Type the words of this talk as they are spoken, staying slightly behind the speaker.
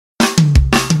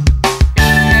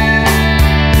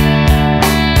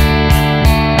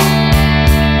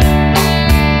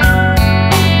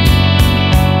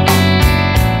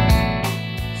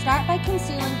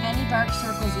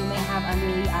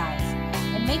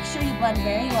make sure you blend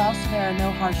very well so there are no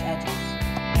harsh edges.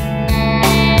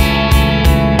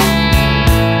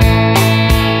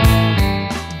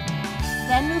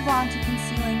 Then move on to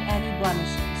concealing any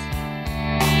blemishes.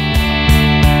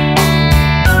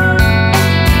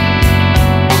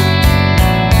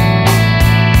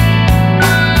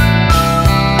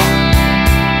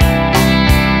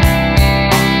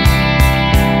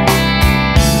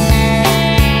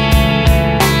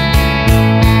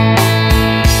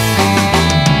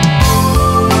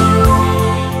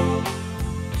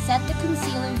 Set the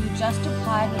concealer you just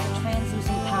applied with a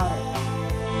translucent powder.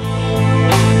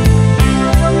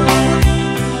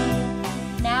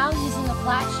 Now, using a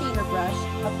flat shader brush,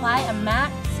 apply a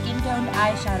matte, skin-toned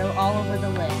eyeshadow all over the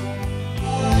lid.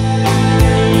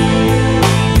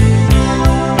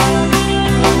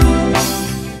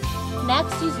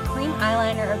 Next, use a cream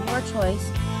eyeliner of your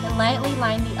choice and lightly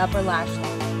line the upper lash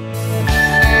line.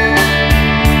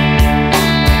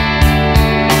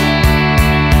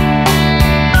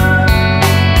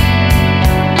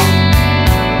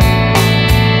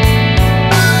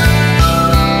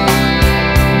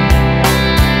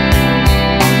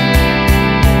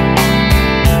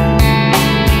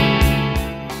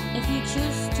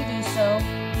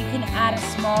 Add a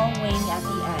small wing at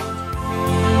the end.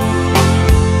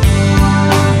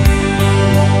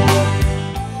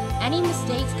 Any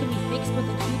mistakes can be fixed with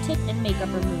a Q-tip and makeup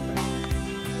remover.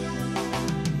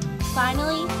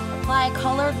 Finally, apply a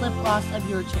colored lip gloss of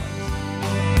your choice.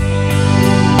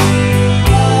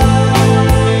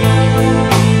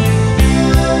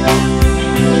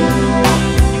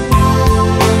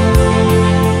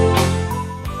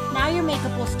 Now your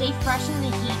makeup will stay fresh in the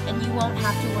heat and you won't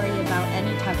have to worry about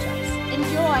any touch-ups.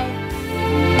 Enjoy!